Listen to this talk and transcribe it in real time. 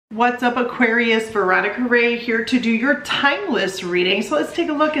What's up, Aquarius? Veronica Ray here to do your timeless reading. So let's take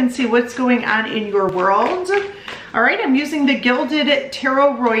a look and see what's going on in your world. All right, I'm using the Gilded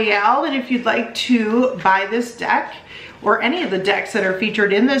Tarot Royale, and if you'd like to buy this deck or any of the decks that are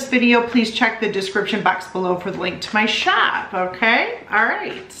featured in this video, please check the description box below for the link to my shop, okay? All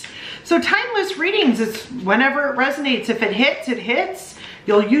right. So timeless readings, it's whenever it resonates. If it hits, it hits.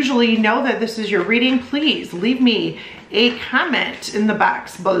 You'll usually know that this is your reading. Please leave me a comment in the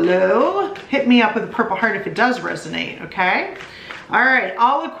box below. Hit me up with a purple heart if it does resonate, okay? All right,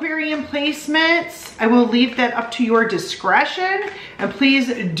 all Aquarian placements, I will leave that up to your discretion. And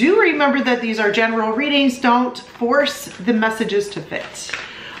please do remember that these are general readings. Don't force the messages to fit.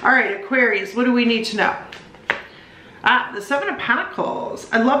 All right, Aquarius, what do we need to know? The Seven of Pentacles.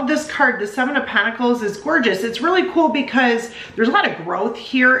 I love this card. The Seven of Pentacles is gorgeous. It's really cool because there's a lot of growth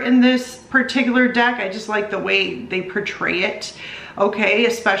here in this particular deck. I just like the way they portray it. Okay,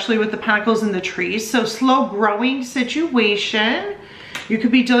 especially with the pentacles and the trees. So slow growing situation. You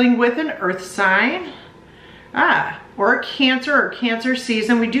could be dealing with an earth sign. Or a Cancer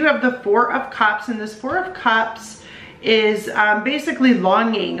season. We do have the Four of Cups, and this Four of Cups is basically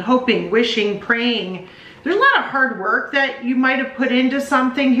longing, hoping, wishing, praying. There's a lot of hard work that you might have put into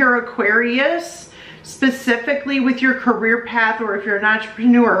something here, Aquarius, specifically with your career path, or if you're an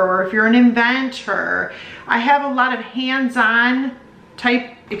entrepreneur, or if you're an inventor. I have a lot of hands-on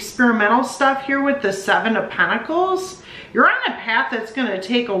type experimental stuff here with the Seven of Pentacles. You're on a path that's going to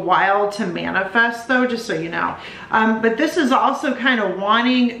take a while to manifest, though, just so you know. But this is also kind of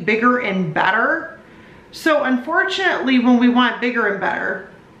wanting bigger and better. So unfortunately, when we want bigger and better,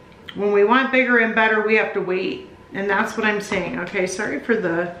 we have to wait. And that's what I'm saying. Okay, sorry for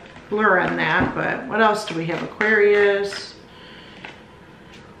the blur on that, but what else do we have, Aquarius?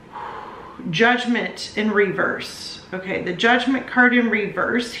 Judgment in reverse. Okay, the Judgment card in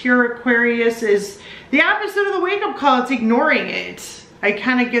reverse here, Aquarius, is the opposite of the wake-up call. It's ignoring it. I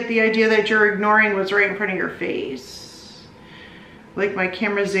kind of get the idea that you're ignoring what's right in front of your face. Like my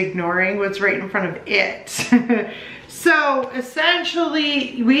camera's ignoring what's right in front of it. So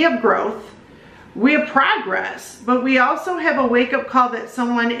essentially, we have growth, we have progress, but we also have a wake-up call that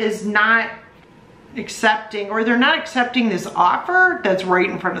someone is not accepting, or they're not accepting this offer that's right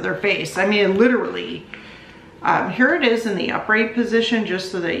in front of their face. I mean, literally. Here it is in the upright position,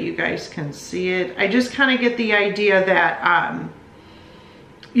 just so that you guys can see it. I just kind of get the idea that,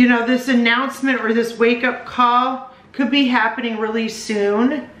 you know, this announcement or this wake-up call could be happening really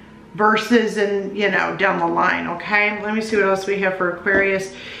soon, versus in, you know, down the line, okay? Let me see what else we have for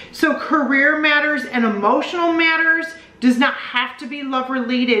Aquarius. So career matters and emotional matters does not have to be love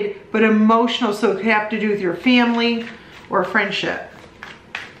related, but emotional, so it could have to do with your family or friendship.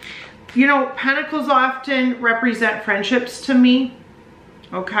 You know, Pentacles often represent friendships to me,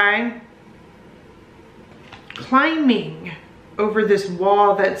 okay? Climbing over this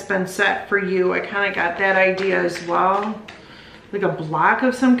wall that's been set for you. I kind of got that idea as well. Like a block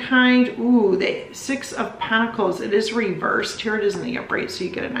of some kind. Ooh, the Six of Pentacles. It is reversed. Here it is in the upright, so you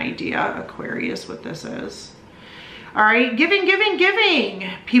get an idea, Aquarius, what this is. All right, giving, giving, giving.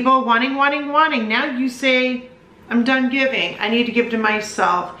 People wanting, wanting, wanting. Now you say, I'm done giving. I need to give to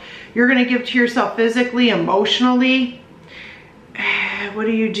myself. You're going to give to yourself physically, emotionally. What are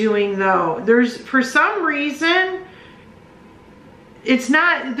you doing, though? There's, for some reason, it's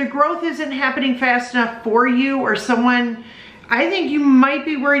not, the growth isn't happening fast enough for you, or someone, I think you might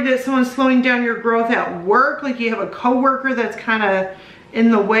be worried that someone's slowing down your growth at work, like you have a coworker that's kind of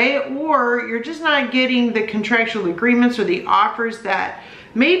in the way, or you're just not getting the contractual agreements or the offers that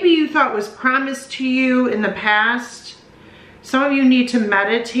maybe you thought was promised to you in the past. Some of you need to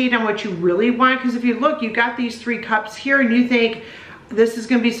meditate on what you really want, because if you look, you got these Three Cups here and you think this is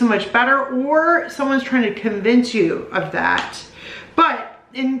going to be so much better, or someone's trying to convince you of that. But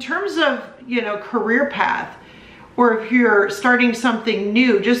in terms of, you know, career path, or if you're starting something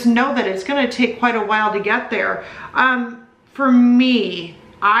new, just know that it's going to take quite a while to get there. For me,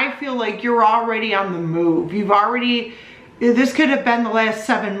 I feel like you're already on the move. You've already, this could have been the last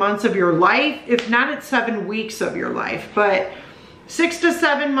 7 months of your life, if not it's 7 weeks of your life, but 6 to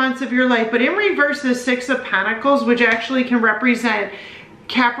 7 months of your life. But in reverse, the Six of Pentacles, which actually can represent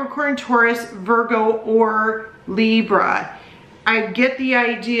Capricorn, Taurus, Virgo, or Libra. I get the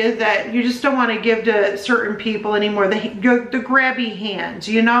idea that you just don't want to give to certain people anymore, the grabby hands,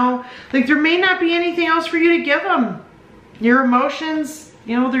 you know? Like there may not be anything else for you to give them. Your emotions,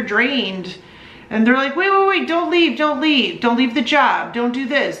 you know, they're drained. And they're like, wait, wait, wait, don't leave, don't leave. Don't leave the job, don't do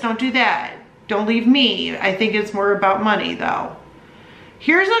this, don't do that. Don't leave me. I think it's more about money, though.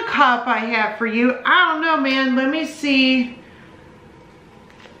 Here's a cup I have for you. I don't know, man, let me see.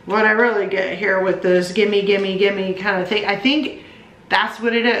 what I really get here with this gimme, gimme, gimme kind of thing. I think that's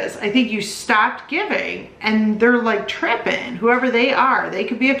what it is. I think you stopped giving and they're like tripping, whoever they are. They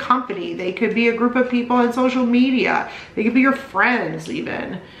could be a company. They could be a group of people on social media. They could be your friends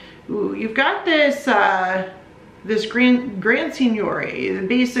even. Ooh, you've got this, this grand signore,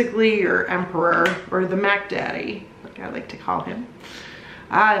 basically your emperor or the Mac Daddy, like I like to call him.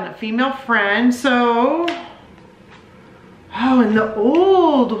 And a female friend, so, oh, and the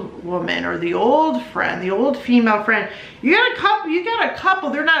old woman or the old friend, the old female friend. You got a couple,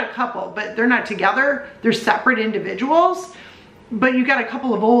 they're not a couple, but they're not together. They're separate individuals, but you got a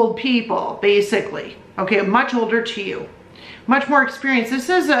couple of old people, basically. Okay, much older to you, much more experience. This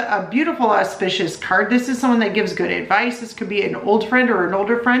is a beautiful, auspicious card. This is someone that gives good advice. This could be an old friend or an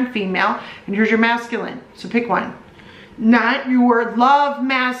older friend, female, and here's your masculine, so pick one. Not your love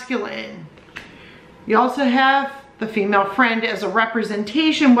masculine. You also have the female friend as a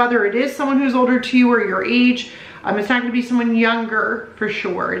representation, whether it is someone who's older to you or your age. It's not gonna be someone younger for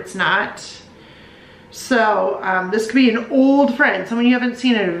sure, it's not. So this could be an old friend, someone you haven't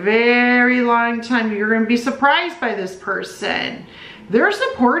seen in a very long time. You're gonna be surprised by this person. They're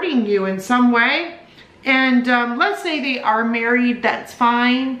supporting you in some way. And let's say they are married, that's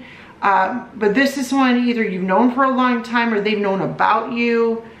fine. But this is someone either you've known for a long time or they've known about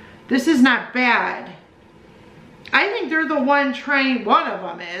you. This is not bad. I think they're the one trying, one of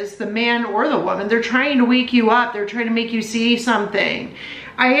them is, the man or the woman, they're trying to wake you up. They're trying to make you see something.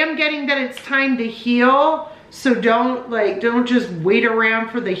 I am getting that it's time to heal. So don't just wait around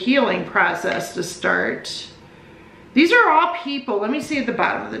for the healing process to start. These are all people. Let me see at the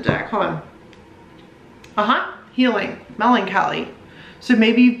bottom of the deck, hold on. Healing, melancholy. So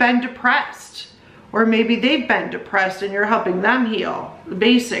maybe you've been depressed, or maybe they've been depressed and you're helping them heal,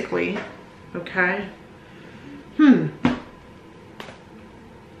 basically, okay?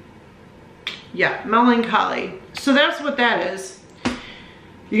 Yeah, melancholy. So that's what that is.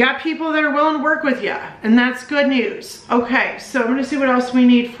 You got people that are willing to work with you, and that's good news. Okay, so I'm gonna see what else we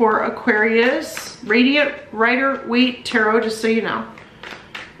need for Aquarius. Radiant Rider-Waite Tarot, just so you know.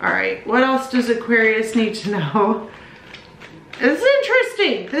 All right, what else does Aquarius need to know? This is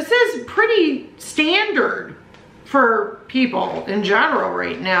interesting. This is pretty standard for people in general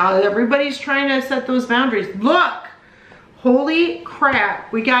right now. Everybody's trying to set those boundaries. Look, holy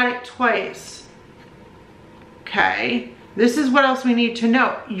crap, we got it twice. Okay, this is what else we need to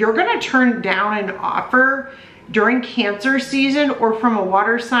know. You're gonna turn down an offer during Cancer season or from a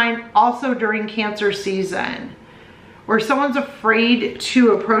water sign also during Cancer season. Or someone's afraid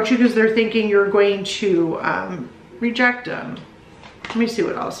to approach you because they're thinking you're going to reject them. Let me see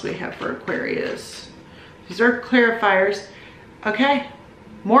what else we have for Aquarius. These are clarifiers. Okay,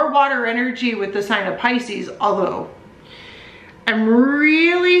 more water energy with the sign of Pisces, although I'm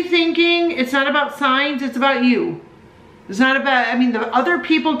really thinking it's not about signs, it's about you. It's not about, I mean, the other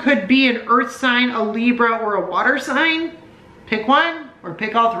people could be an earth sign, a Libra, or a water sign. Pick one or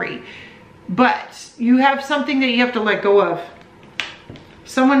pick all three. But you have something that you have to let go of.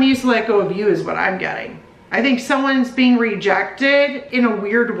 Someone needs to let go of you is what I'm getting. I think someone's being rejected in a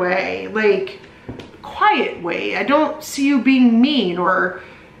weird way, like quiet way. I don't see you being mean or,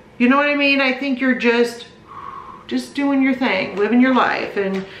 you know what I mean? I think you're just doing your thing, living your life.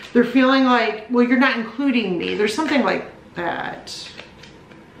 And they're feeling like, well, you're not including me. There's something like that.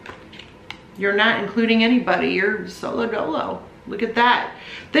 You're not including anybody. You're solo dolo. Look at that.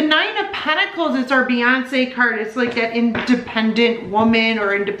 The Nine of Pentacles is our Beyonce card. It's like that independent woman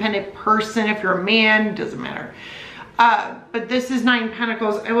or independent person. If you're a man, doesn't matter. But this is Nine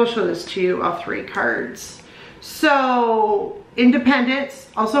Pentacles. I will show this to you, all three cards. So independence,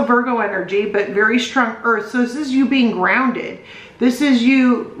 also Virgo energy, but very strong earth. So this is you being grounded. This is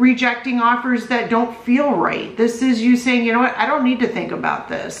you rejecting offers that don't feel right. This is you saying, you know what, I don't need to think about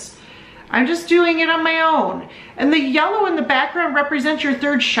this. I'm just doing it on my own. And the yellow in the background represents your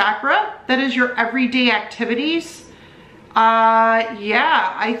third chakra. That is your everyday activities.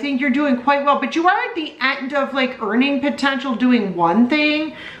 Yeah, I think you're doing quite well, but you are at the end of like earning potential doing one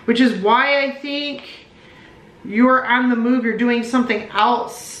thing, which is why I think you're on the move. You're doing something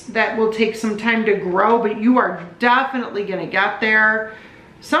else that will take some time to grow, but you are definitely gonna get there.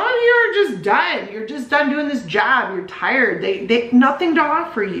 Some of you are just done. You're just done doing this job. You're tired. They nothing to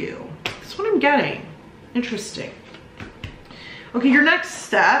offer you. That's what I'm getting. Interesting. Okay, your next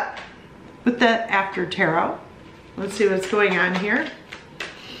step with the after tarot. Let's see what's going on here.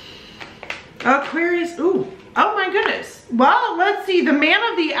 Aquarius, ooh, oh my goodness. Well, let's see, the man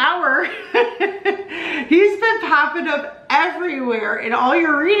of the hour, he's been popping up everywhere in all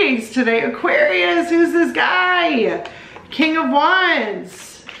your readings today. Aquarius, who's this guy? King of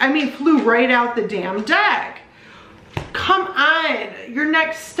Wands. I mean, flew right out the damn deck. Come on, your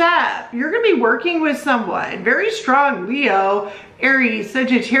next step. You're gonna be working with someone. Very strong, Leo, Aries,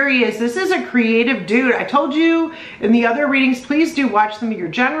 Sagittarius. This is a creative dude. I told you in the other readings, please do watch them. Your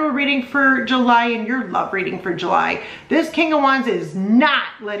general reading for July and your love reading for July. This King of Wands is not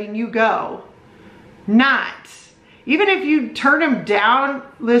letting you go. Not. Even if you turn him down,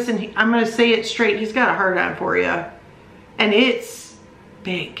 listen, I'm gonna say it straight. He's got a hard on for you. And it's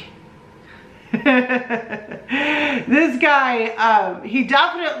big. This guy, he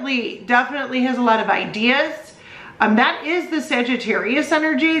definitely has a lot of ideas. That is the Sagittarius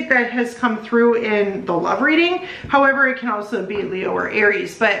energy that has come through in the love reading. However, it can also be Leo or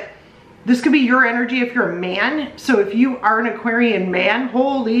Aries, but this could be your energy if you're a man. So if you are an Aquarian man,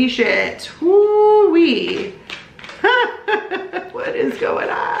 holy shit, woo-wee. What is going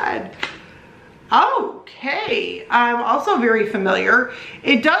on? Okay, I'm also very familiar.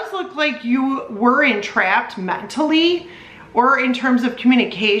 It does look like you were entrapped mentally or in terms of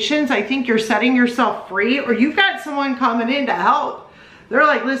communications. I think you're setting yourself free, or you've got someone coming in to help. They're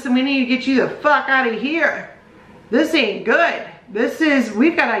like, listen, we need to get you the fuck out of here. This ain't good.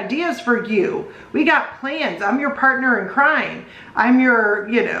 We've got ideas for you. We got plans. I'm your partner in crime. I'm your,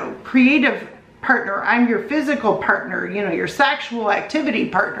 creative partner. I'm your physical partner, your sexual activity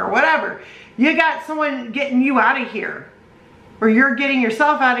partner, whatever. You got someone getting you out of here, or you're getting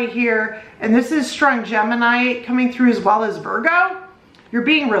yourself out of here. And this is strong Gemini coming through as well as Virgo. You're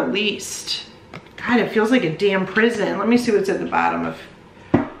being released. God, it feels like a damn prison. Let me see what's at the bottom of.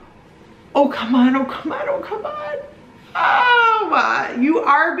 Oh, come on. Oh, come on. Oh, come on. Oh, you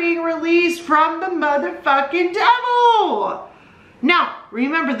are being released from the motherfucking devil. Now,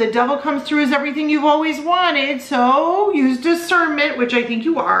 remember, the devil comes through as everything you've always wanted. So use discernment, which I think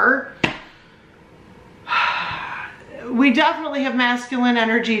you are. We definitely have masculine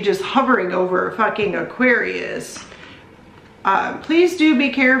energy just hovering over fucking Aquarius. Please do be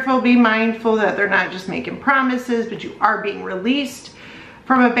careful, be mindful that they're not just making promises, but you are being released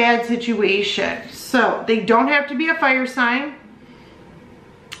from a bad situation. So they don't have to be a fire sign.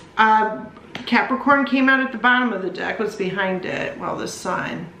 Capricorn came out at the bottom of the deck. What's behind it? Well, the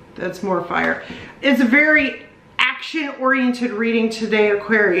sun. That's more fire. It's a very action-oriented reading today,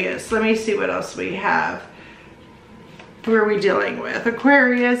 Aquarius. Let me see what else we have. Who are we dealing with?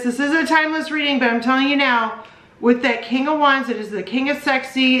 Aquarius. This is a timeless reading, but I'm telling you now, with that King of Wands, it is the King of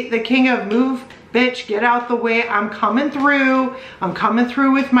Sexy, the King of Move, bitch, get out the way. I'm coming through. I'm coming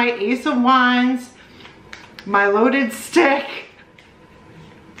through with my Ace of Wands, my loaded stick.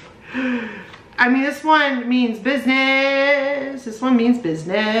 I mean, this one means business. This one means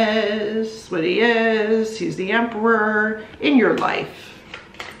business. What he is, he's the Emperor in your life.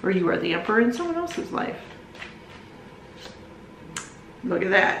 Or you are the Emperor in someone else's life. Look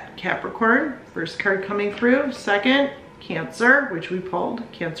at that, Capricorn, first card coming through. Second, Cancer, which we pulled,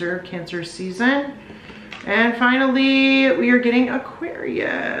 Cancer season. And finally, we are getting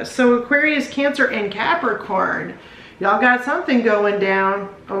Aquarius. So Aquarius, Cancer, and Capricorn. Y'all got something going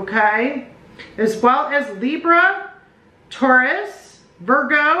down, okay? As well as Libra, Taurus,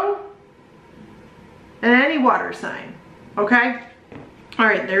 Virgo, and any water sign, okay? All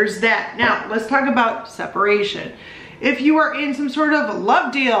right, there's that. Now, let's talk about separation. If you are in some sort of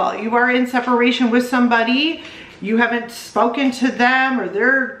love deal, you are in separation with somebody, you haven't spoken to them, or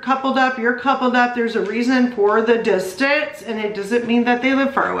they're coupled up, you're coupled up, there's a reason for the distance, and it doesn't mean that they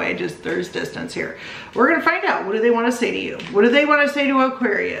live far away, just there's distance here. We're gonna find out, what do they wanna say to you? What do they wanna say to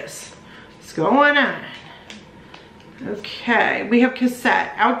Aquarius? What's going on? Okay, we have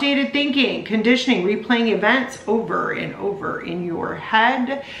cassette, outdated thinking, conditioning, replaying events over and over in your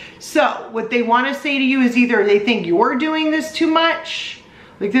head. So what they want to say to you is either they think you're doing this too much,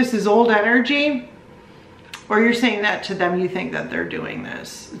 like this is old energy, or you're saying that to them, you think that they're doing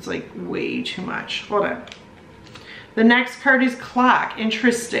this. It's like way too much. Hold on. The next card is clock.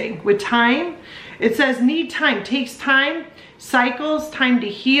 Interesting. With time, it says need time, takes time. Cycles, time to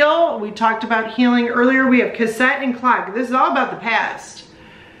heal. We talked about healing earlier. We have cassette and clock. This is all about the past.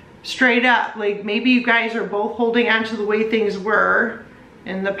 Straight up. Like maybe you guys are both holding on to the way things were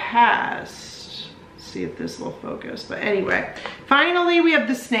in the past. Let's see if this will focus. But anyway, finally we have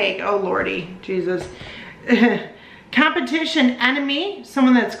the snake. Oh Lordy, Jesus. Competition, enemy,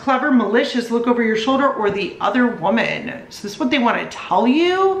 someone that's clever, malicious, look over your shoulder, or the other woman. So this is what they want to tell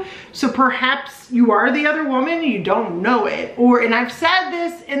you. So perhaps you are the other woman and you don't know it. Or, and I've said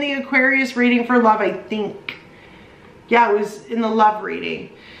this in the Aquarius reading for love, I think. Yeah, it was in the love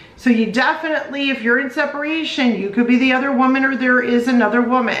reading. So you definitely, if you're in separation, you could be the other woman or there is another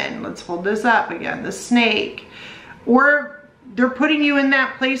woman. Let's hold this up again, the snake. Or they're putting you in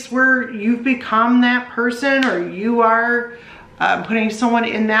that place where you've become that person, or you are putting someone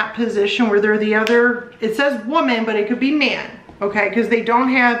in that position where they're the other, it says woman, but it could be man, okay? Because they don't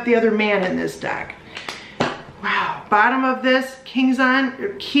have the other man in this deck. Wow, bottom of this, keys on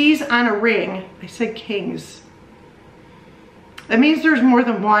a ring. I said kings. That means there's more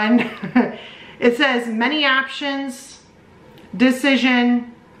than one. It says many options,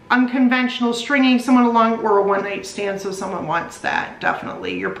 decision, unconventional, stringing someone along, or a one-night stand, so someone wants that,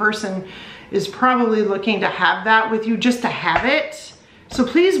 definitely. Your person is probably looking to have that with you, just to have it. So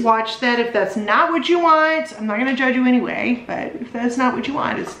please watch that. If that's not what you want, I'm not gonna judge you anyway, but if that's not what you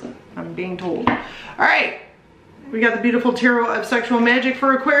want, I'm being told. All right, we got the beautiful tarot of sexual magic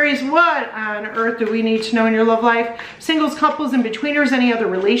for Aquarius. What on earth do we need to know in your love life? Singles, couples, in-betweeners, any other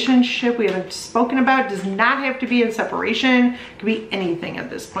relationship we haven't spoken about. Does not have to be in separation. It could be anything at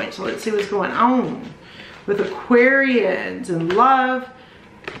this point. So let's see what's going on with Aquarians and love.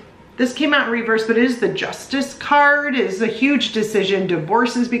 This came out in reverse, but it is the Justice card. It is a huge decision.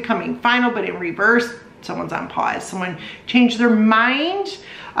 Divorce is becoming final, but in reverse, someone's on pause. Someone changed their mind.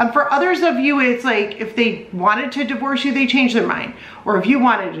 For others of you, it's like if they wanted to divorce you, they changed their mind. Or if you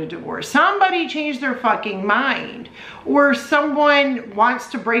wanted a divorce, somebody changed their fucking mind. Or someone wants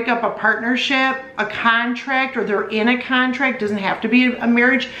to break up a partnership, a contract, or they're in a contract. Doesn't have to be a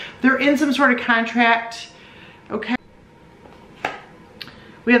marriage. They're in some sort of contract. Okay.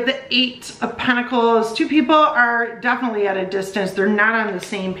 We have the Eight of Pentacles. Two people are definitely at a distance. They're not on the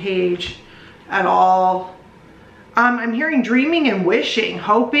same page at all. I'm hearing dreaming and wishing,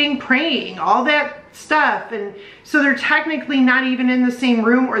 hoping, praying, all that stuff. And so they're technically not even in the same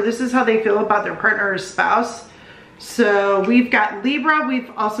room, or this is how they feel about their partner or spouse. So we've got Libra.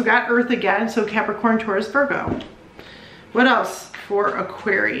 We've also got Earth again. So Capricorn, Taurus, Virgo. What else for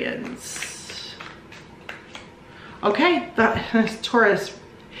Aquarians? Okay, the Taurus.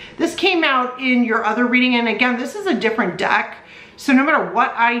 This came out in your other reading. And again, this is a different deck. So no matter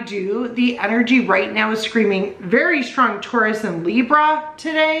what I do, the energy right now is screaming very strong Taurus and Libra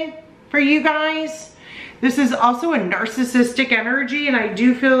today for you guys. This is also a narcissistic energy, and I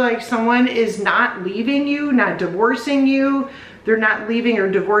do feel like someone is not leaving you, not divorcing you. They're not leaving or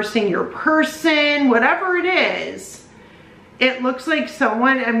divorcing your person, whatever it is. It looks like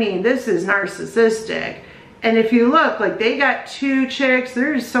someone, I mean, this is narcissistic. And if you look, like they got two chicks,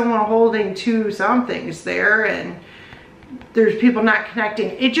 there's someone holding two somethings there, and there's people not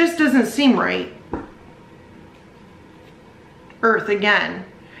connecting. It just doesn't seem right. Earth again.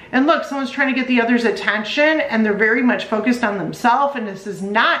 And look, someone's trying to get the other's attention, and they're very much focused on themselves, and this is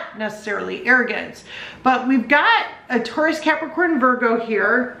not necessarily arrogance. But we've got a Taurus, Capricorn, Virgo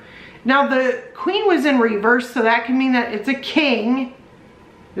here. Now the Queen was in reverse, so that can mean that it's a king.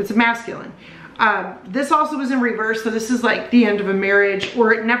 It's a masculine. This also was in reverse, so this is like the end of a marriage,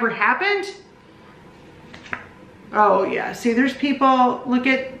 or it never happened. Oh yeah, see there's people, look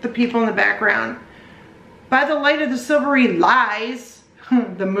at the people in the background. By the light of the silvery lies,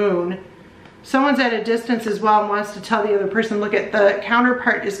 the moon, someone's at a distance as well and wants to tell the other person, look at the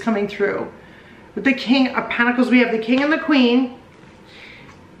counterpart is coming through. With the King of Pentacles, we have the King and the Queen.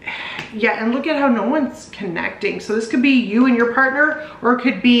 Yeah, and look at how no one's connecting. So this could be you and your partner, or it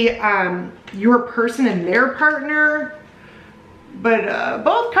could be your person and their partner. But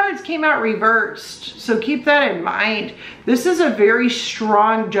both cards came out reversed, so keep that in mind. This is a very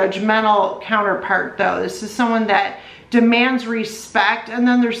strong judgmental counterpart though. This is someone that demands respect, and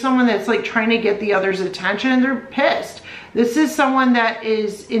then there's someone that's like trying to get the other's attention and they're pissed. This is someone that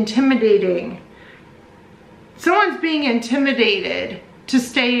is intimidating. Someone's being intimidated to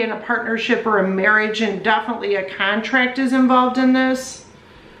stay in a partnership or a marriage, and definitely a contract is involved in this.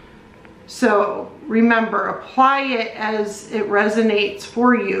 So remember, apply it as it resonates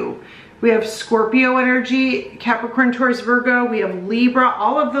for you. We have Scorpio energy, Capricorn, Taurus, Virgo. We have Libra.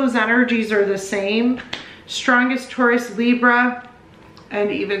 All of those energies are the same. Strongest Taurus, Libra,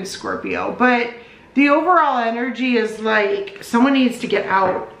 and even Scorpio. But the overall energy is like someone needs to get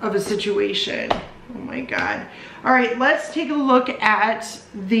out of a situation. Oh my God. All right, let's take a look at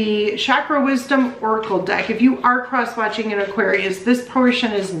the Chakra Wisdom Oracle deck. If you are cross-watching in Aquarius, this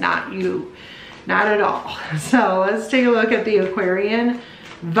portion is not you. Not at all. So let's take a look at the Aquarian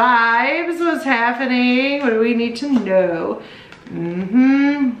vibes. What's happening? What do we need to know?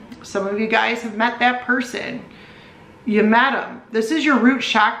 Some of you guys have met that person. You met them. This is your root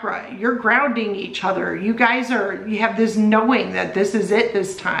chakra. You're grounding each other. You guys are, you have this knowing that this is it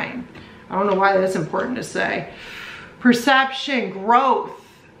this time. I don't know why that's important to say. Perception, growth,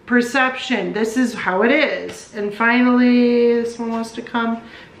 perception. This is how it is. And finally, this one wants to come.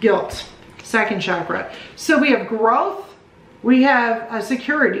 Guilt, second chakra. So we have growth, we have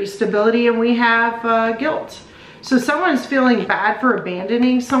security, stability, and we have guilt. So someone's feeling bad for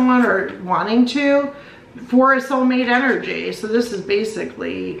abandoning someone or wanting to for a soulmate energy. So this is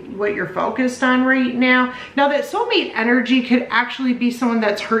basically what you're focused on right now. Now that soulmate energy could actually be someone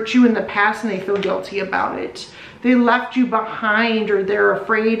that's hurt you in the past and they feel guilty about it. They left you behind, or they're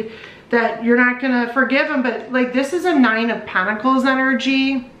afraid that you're not gonna forgive them. But like, this is a 9 of Pentacles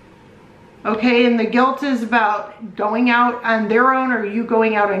energy. Okay, and the guilt is about going out on their own or you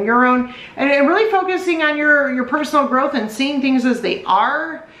going out on your own, and really focusing on your personal growth and seeing things as they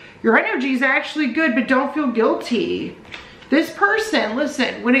are. Your energy is actually good, but don't feel guilty. This person,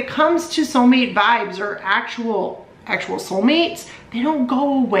 listen, when it comes to soulmate vibes or actual soulmates, they don't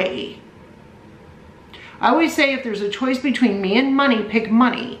go away. I always say, if there's a choice between me and money, pick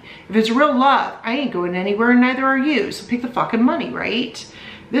money. If it's real love, I ain't going anywhere and neither are you. So pick the fucking money, right?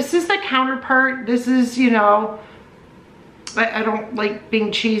 This is the counterpart. This is, you know, I don't like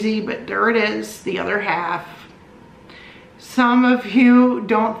being cheesy, but there it is, the other half. Some of you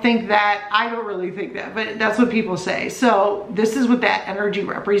don't think that. I don't really think that, but that's what people say. So this is what that energy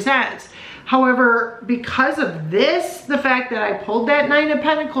represents. However, because of this, the fact that I pulled that 9 of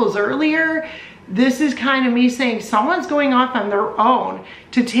Pentacles earlier, this is kind of me saying someone's going off on their own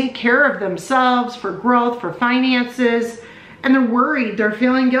to take care of themselves, for growth, for finances. And they're worried, they're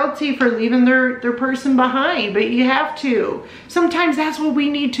feeling guilty for leaving their person behind, but you have to. Sometimes that's what we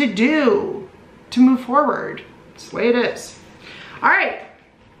need to do to move forward. That's the way it is. All right.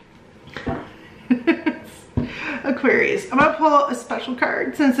 Aquarius, I'm gonna pull a special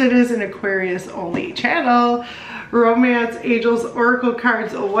card since it is an Aquarius only channel. Romance, Angels, Oracle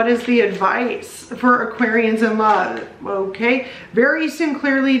cards. What is the advice for Aquarians in love? Okay, very soon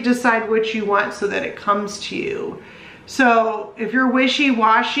clearly decide what you want so that it comes to you. So if you're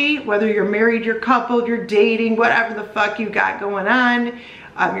wishy-washy, whether you're married, you're coupled, you're dating, whatever the fuck you got going on,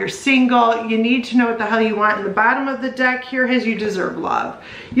 you're single, you need to know what the hell you want. And the bottom of the deck here has you deserve love.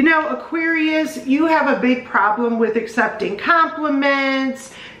 You know, Aquarius, you have a big problem with accepting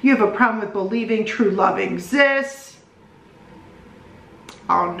compliments. You have a problem with believing true love exists.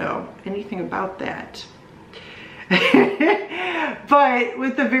 I don't know anything about that. But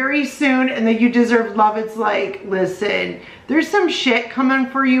with the very soon and that you deserve love, it's like, listen, there's some shit coming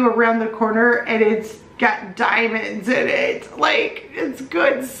for you around the corner and it's got diamonds in it. Like, it's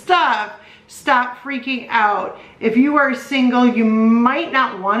good stuff. Stop freaking out. If you are single, you might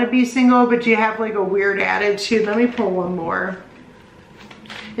not want to be single, but you have like a weird attitude. Let me pull one more.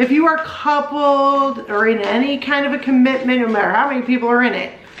 If you are coupled or in any kind of a commitment, no matter how many people are in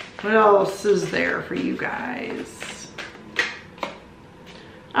it, what else is there for you guys?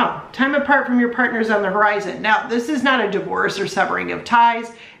 Oh, time apart from your partners on the horizon. Now, this is not a divorce or severing of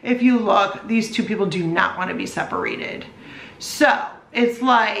ties. If you look, these two people do not want to be separated. So it's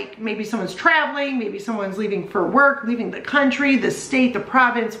like maybe someone's traveling, maybe someone's leaving for work, leaving the country, the state, the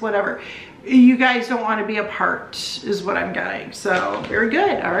province, whatever. You guys don't want to be apart is what I'm getting. So very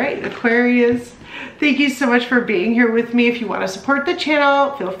good. All right, Aquarius. Thank you so much for being here with me. If you want to support the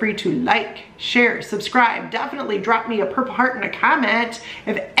channel, feel free to like, share, subscribe. Definitely drop me a purple heart in a comment.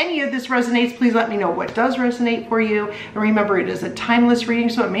 If any of this resonates, please let me know what does resonate for you. And remember, it is a timeless reading,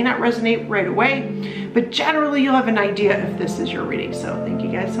 so it may not resonate right away, but generally you'll have an idea if this is your reading. So thank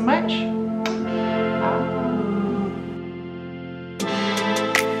you guys so much.